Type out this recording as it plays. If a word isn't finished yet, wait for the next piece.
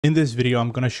In this video,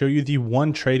 I'm going to show you the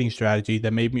one trading strategy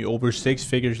that made me over 6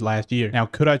 figures last year. Now,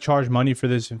 could I charge money for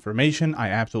this information? I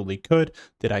absolutely could.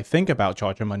 Did I think about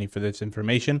charging money for this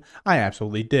information? I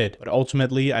absolutely did. But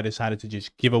ultimately, I decided to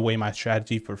just give away my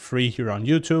strategy for free here on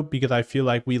YouTube because I feel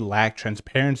like we lack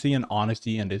transparency and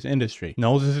honesty in this industry.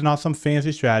 No, this is not some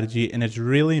fancy strategy and it's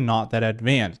really not that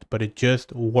advanced, but it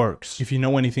just works. If you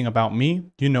know anything about me,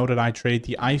 you know that I trade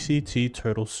the ICT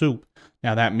turtle soup.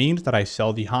 Now that means that I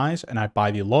sell the highs and I buy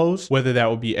the lows, whether that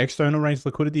would be external range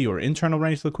liquidity or internal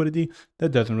range liquidity, that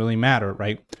doesn't really matter,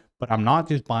 right? But I'm not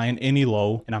just buying any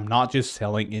low and I'm not just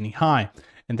selling any high.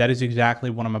 And that is exactly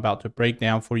what I'm about to break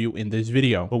down for you in this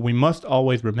video. But we must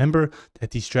always remember that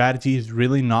the strategy is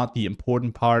really not the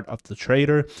important part of the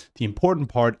trader. The important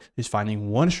part is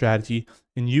finding one strategy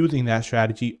and using that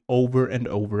strategy over and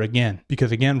over again.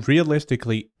 Because again,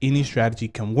 realistically, any strategy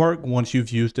can work once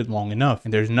you've used it long enough.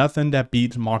 And there's nothing that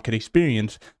beats market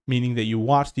experience, meaning that you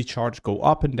watch the charts go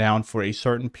up and down for a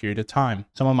certain period of time.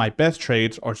 Some of my best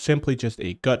trades are simply just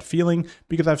a gut feeling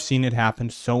because I've seen it happen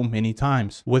so many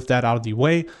times. With that out of the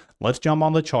way, let's jump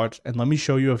on the charts and let me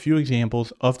show you a few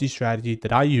examples of the strategy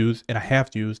that I use and I have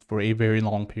used for a very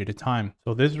long period of time.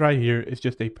 So this right here is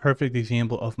just a perfect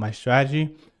example of my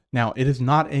strategy. Now, it is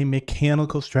not a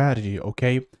mechanical strategy,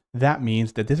 okay? That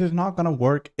means that this is not going to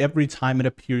work every time it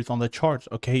appears on the charts,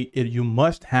 okay? You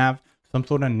must have some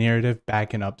sort of narrative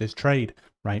backing up this trade,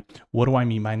 right? What do I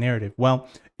mean by narrative? Well,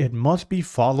 it must be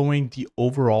following the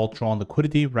overall drawn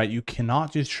liquidity, right? You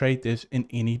cannot just trade this in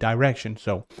any direction.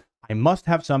 So I must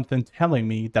have something telling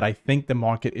me that I think the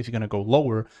market is going to go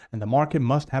lower and the market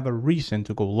must have a reason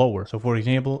to go lower. So for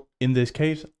example, in this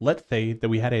case, let's say that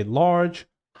we had a large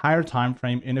higher time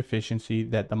frame inefficiency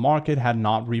that the market had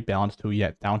not rebalanced to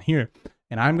yet down here.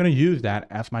 And I'm going to use that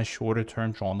as my shorter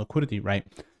term drawn liquidity, right?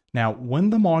 Now,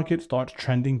 when the market starts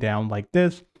trending down like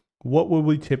this, what will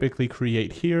we typically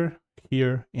create here,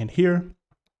 here, and here?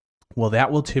 Well,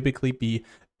 that will typically be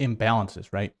imbalances,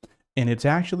 right? And it's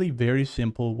actually very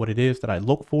simple what it is that I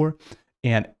look for.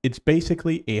 And it's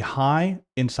basically a high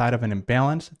inside of an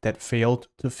imbalance that failed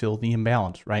to fill the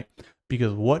imbalance, right?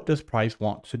 Because what does price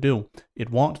want to do? It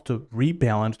wants to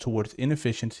rebalance towards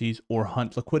inefficiencies or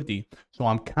hunt liquidity. So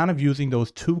I'm kind of using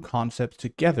those two concepts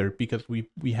together because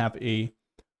we have a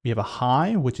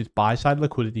high, which is buy side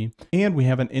liquidity, and we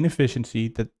have an inefficiency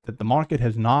that the market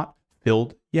has not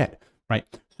filled yet, right?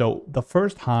 So the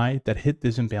first high that hit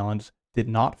this imbalance did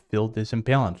not fill this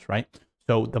imbalance, right?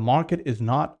 So the market is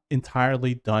not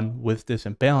entirely done with this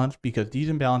imbalance because these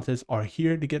imbalances are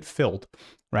here to get filled,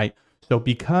 right? So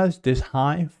because this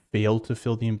high failed to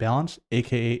fill the imbalance,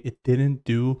 aka it didn't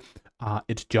do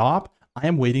its job, I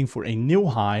am waiting for a new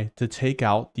high to take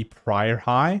out the prior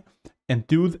high and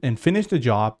finish the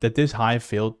job that this high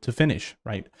failed to finish,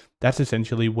 right? That's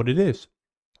essentially what it is.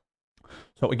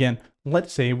 So again,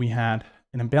 let's say we had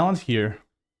an imbalance here,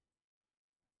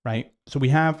 right? So we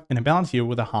have an imbalance here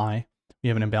with a high. We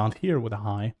have an imbalance here with a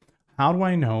high. How do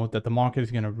I know that the market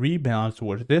is going to rebalance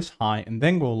towards this high and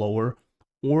then go lower,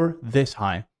 or this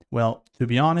high? Well, to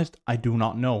be honest, I do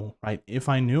not know, right? If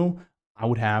I knew, I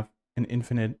would have an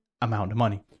infinite amount of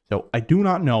money. So I do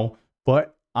not know,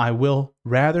 but I will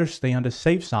rather stay on the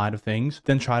safe side of things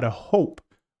than try to hope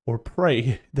or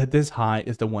pray that this high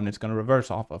is the one it's going to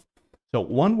reverse off of. So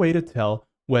one way to tell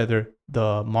whether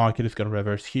the market is going to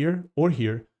reverse here or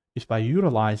here is by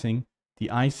utilizing the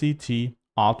ICT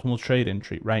optimal trade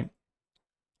entry, right?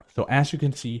 So as you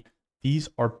can see, these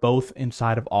are both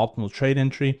inside of optimal trade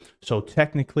entry. So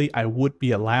technically I would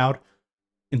be allowed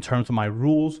in terms of my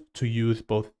rules to use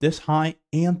both this high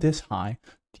and this high.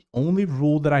 The only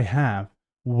rule that I have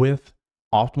with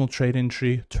optimal trade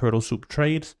entry turtle soup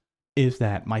trades is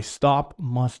that my stop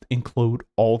must include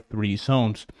all three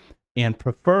zones. And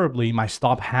preferably my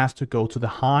stop has to go to the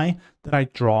high that I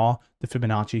draw the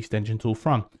Fibonacci extension tool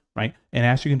from, right? And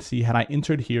as you can see, had I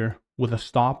entered here with a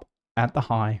stop at the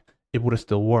high, it would have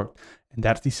still worked. And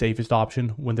that's the safest option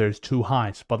when there's two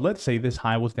highs. But let's say this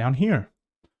high was down here,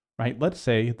 right? Let's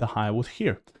say the high was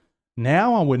here.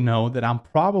 Now I would know that I'm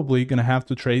probably going to have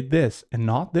to trade this and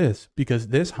not this because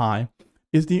this high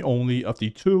is the only of the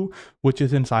two which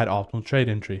is inside optimal trade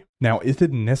entry. Now, is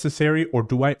it necessary or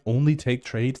do I only take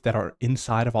trades that are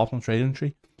inside of optimal trade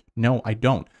entry? No, I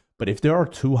don't. But if there are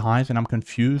two highs and I'm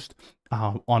confused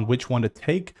on which one to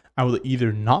take, I will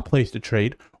either not place the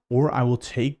trade or I will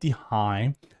take the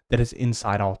high that is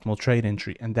inside optimal trade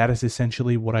entry. And that is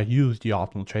essentially what I use the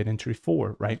optimal trade entry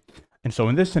for, right? And so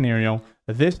in this scenario,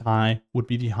 this high would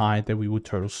be the high that we would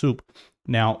turtle soup.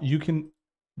 Now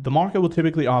the market will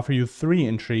typically offer you 3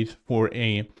 entries for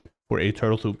a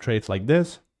turtle soup trades like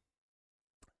this.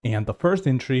 And the first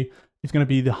entry is going to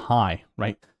be the high,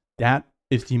 right? That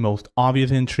is the most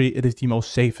obvious entry. It is the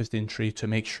most safest entry to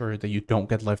make sure that you don't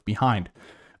get left behind.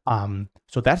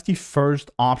 So that's the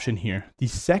first option here. The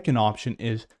second option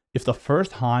is if the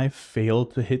first high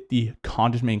failed to hit the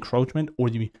conditional encroachment or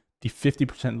the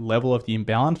 50% level of the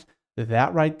imbalance,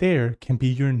 that right there can be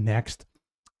your next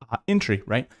entry,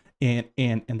 right? And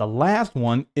the last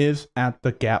one is at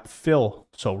the gap fill.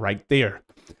 So right there.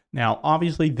 Now,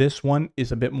 obviously this one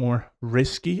is a bit more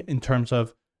risky in terms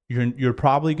of you're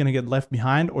probably going to get left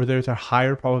behind, or there's a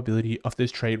higher probability of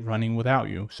this trade running without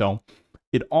you. So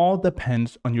it all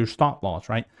depends on your stop loss,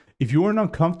 right? If you are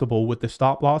not comfortable with the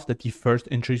stop loss that the first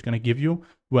entry is going to give you,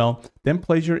 well, then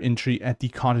place your entry at the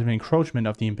conditional encroachment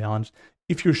of the imbalance.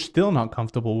 If you're still not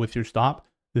comfortable with your stop,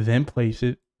 then place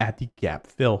it at the gap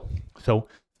fill. So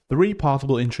 3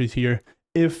 possible entries here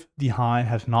if the high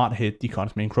has not hit the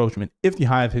conditional encroachment. If the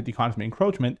high has hit the conditional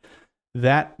encroachment,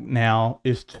 that now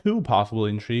is 2 possible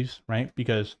entries, right?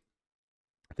 Because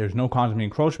there's no conditional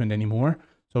encroachment anymore.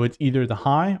 So it's either the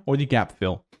high or the gap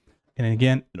fill. And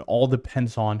again, it all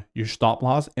depends on your stop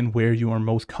loss and where you are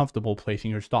most comfortable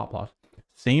placing your stop loss.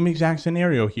 Same exact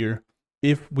scenario here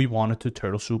if we wanted to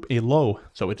turtle soup a low.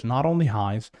 So it's not only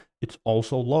highs, it's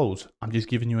also lows. I'm just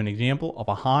giving you an example of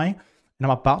a high, and I'm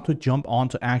about to jump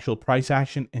onto actual price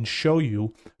action and show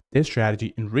you this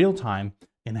strategy in real time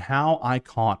and how I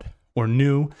caught or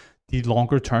knew the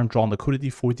longer term drawn liquidity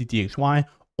for the DXY,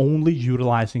 only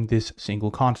utilizing this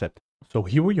single concept. So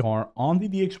here we are on the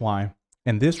DXY,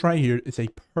 and this right here is a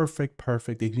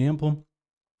perfect example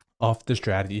of the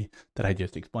strategy that I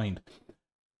just explained.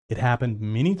 It happened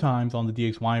many times on the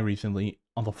DXY recently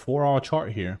on the 4-hour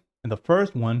chart here. And the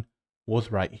first one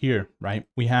was right here, right?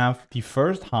 We have the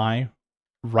first high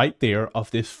right there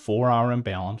of this 4-hour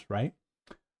imbalance, right?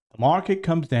 The market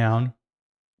comes down,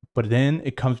 but then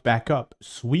it comes back up,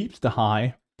 sweeps the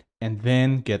high, and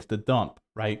then gets the dump,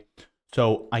 right?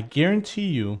 So I guarantee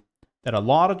you that a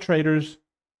lot of traders,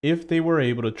 if they were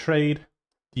able to trade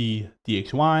the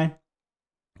DXY,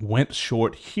 went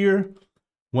short here.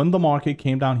 When the market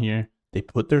came down here, they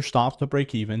put their stops to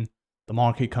break even. The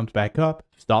market comes back up,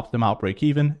 stops them out break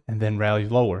even, and then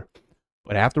rallies lower.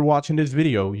 But after watching this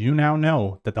video, you now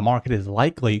know that the market is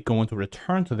likely going to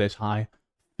return to this high,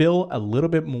 fill a little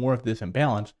bit more of this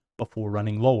imbalance before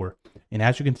running lower. And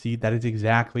as you can see, that is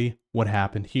exactly what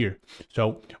happened here.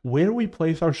 So where do we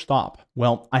place our stop?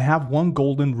 Well, I have one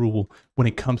golden rule when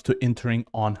it comes to entering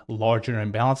on larger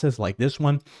imbalances like this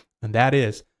one, and that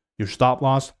is your stop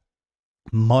loss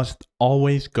must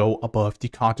always go above the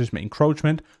conditional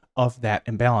encroachment of that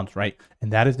imbalance, right?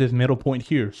 And that is this middle point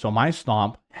here. So my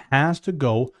stop has to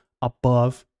go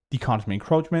above the conditional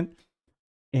encroachment.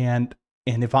 And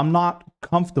if I'm not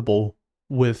comfortable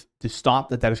with the stop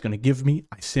that is going to give me,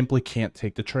 I simply can't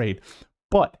take the trade.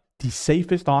 But the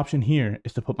safest option here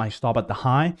is to put my stop at the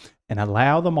high and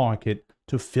allow the market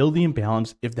to fill the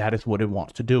imbalance if that is what it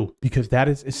wants to do. Because that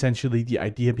is essentially the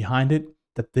idea behind it,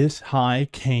 that this high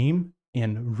came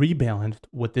and rebalanced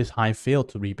what this high failed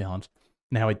to rebalance.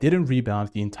 Now, it didn't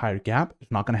rebalance the entire gap.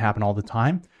 It's not going to happen all the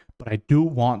time, but I do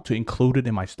want to include it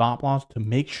in my stop loss to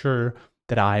make sure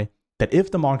that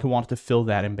if the market wants to fill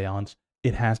that imbalance,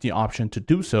 it has the option to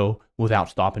do so without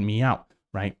stopping me out,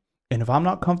 right? And if I'm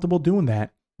not comfortable doing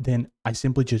that, then I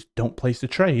simply just don't place the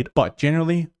trade. But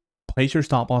generally, place your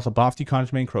stop loss above the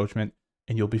conditional encroachment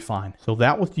and you'll be fine. So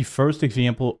that was the first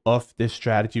example of this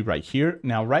strategy right here.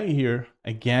 Now, right here,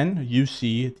 again, you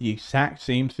see the exact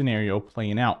same scenario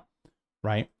playing out,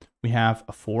 right? We have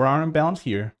a 4-hour imbalance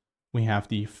here. We have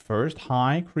the first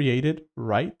high created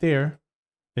right there.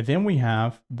 And then we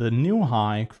have the new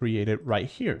high created right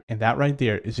here. And that right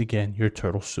there is, again, your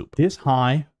turtle soup. This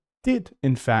high did,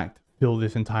 in fact, fill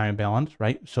this entire imbalance,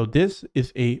 right? So this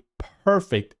is a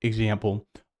perfect example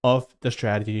of the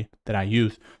strategy that I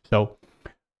use. So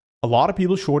a lot of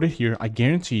people shorted here. I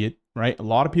guarantee it, right? A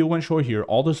lot of people went short here.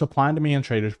 All the supply and demand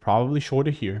traders probably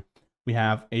shorted here. We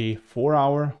have a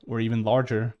 4-hour or even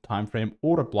larger time frame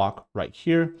order block right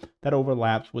here that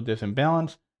overlaps with this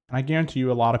imbalance. And I guarantee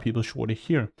you a lot of people shorted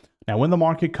here. Now, when the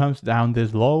market comes down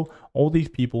this low, all these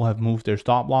people have moved their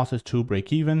stop losses to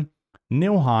break even.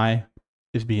 New high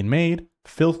is being made,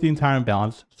 fills the entire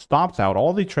imbalance, stops out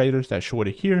all the traders that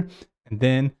shorted here, and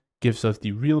then gives us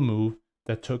the real move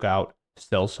that took out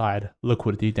sell side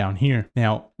liquidity down here.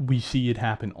 Now, we see it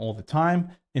happen all the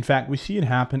time. In fact, we see it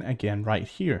happen again right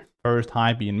here. First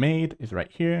high being made is right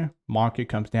here. Market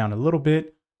comes down a little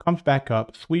bit, comes back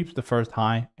up, sweeps the first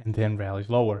high, and then rallies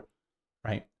lower,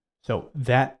 right? So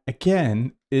that,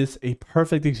 again, is a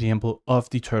perfect example of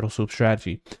the turtle soup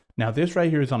strategy. Now, this right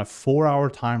here is on a 4-hour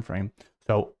time frame.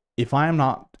 So if I am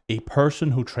not a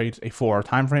person who trades a 4-hour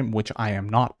time frame, which I am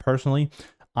not personally,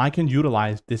 I can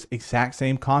utilize this exact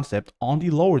same concept on the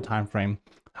lower time frame.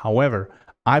 However,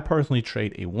 I personally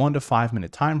trade a 1 to 5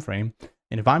 minute time frame,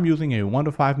 and if I'm using a 1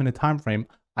 to 5 minute time frame,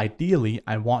 ideally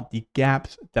I want the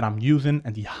gaps that I'm using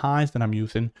and the highs that I'm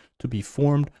using to be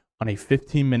formed on a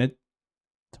 15-minute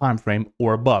time frame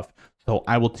or above. So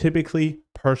I will typically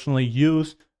personally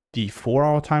use the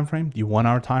 4-hour time frame, the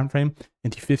 1-hour time frame,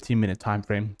 and the 15-minute time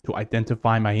frame to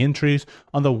identify my entries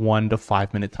on the 1 to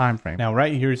 5 minute time frame. Now,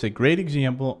 right here is a great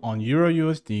example on Euro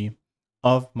USD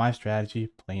of my strategy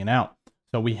playing out.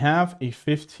 So we have a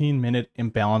 15-minute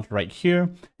imbalance right here,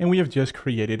 and we have just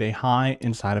created a high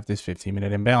inside of this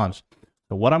 15-minute imbalance.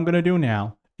 So what I'm going to do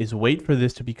now is wait for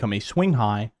this to become a swing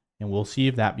high, and we'll see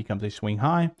if that becomes a swing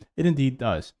high. It indeed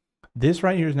does. This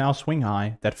right here is now swing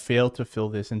high that failed to fill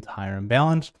this entire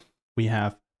imbalance. We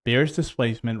have bearish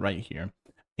displacement right here.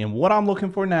 And what I'm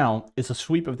looking for now is a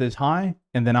sweep of this high,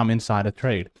 and then I'm inside a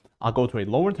trade. I'll go to a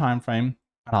lower time frame,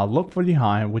 and I'll look for the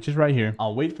high, which is right here.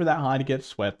 I'll wait for that high to get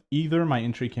swept. Either my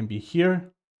entry can be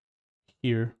here,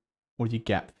 here, or the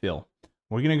gap fill.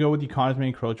 We're going to go with the cosmic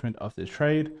encroachment of this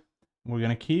trade. We're going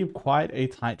to keep quite a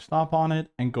tight stop on it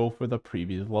and go for the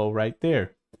previous low right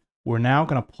there. We're now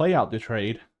going to play out the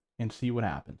trade and see what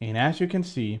happens. And as you can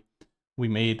see, we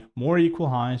made more equal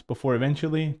highs before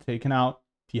eventually taking out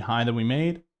the high that we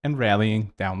made and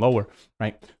rallying down lower,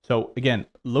 right? So again,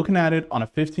 looking at it on a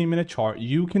 15-minute chart,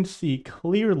 you can see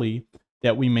clearly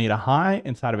that we made a high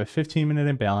inside of a 15-minute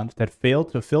imbalance that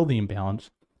failed to fill the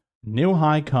imbalance. New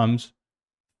high comes,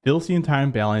 fills the entire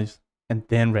imbalance, and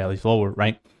then rallies lower,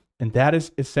 right? And that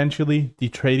is essentially the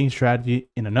trading strategy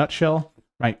in a nutshell,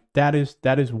 right? That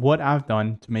is what I've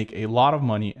done to make a lot of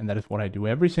money, and that is what I do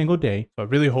every single day. So I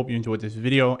really hope you enjoyed this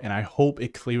video, and I hope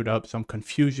it cleared up some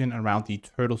confusion around the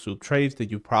turtle soup trades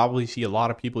that you probably see a lot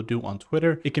of people do on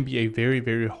Twitter. It can be a very,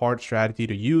 very hard strategy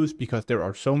to use because there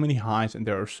are so many highs and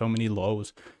there are so many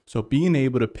lows. So being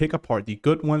able to pick apart the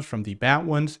good ones from the bad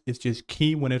ones is just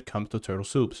key when it comes to turtle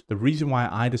soups. The reason why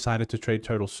I decided to trade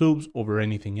turtle soups over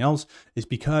anything else is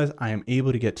because I am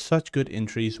able to get such good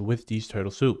entries with these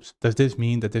turtle soups. Does this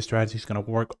mean that this strategy is going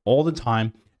to work all the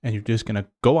time and you're just going to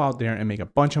go out there and make a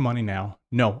bunch of money now?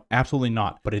 No, absolutely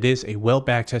not. But it is a well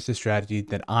back-tested strategy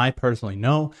that I personally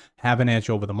know have an edge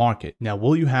over the market. Now,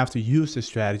 will you have to use this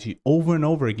strategy over and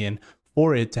over again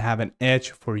for it to have an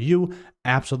edge for you?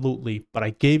 Absolutely. But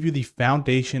I gave you the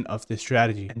foundation of this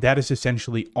strategy, and that is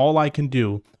essentially all I can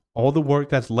do. All the work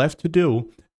that's left to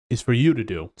do is for you to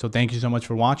do. So thank you so much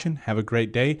for watching. Have a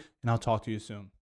great day, and I'll talk to you soon.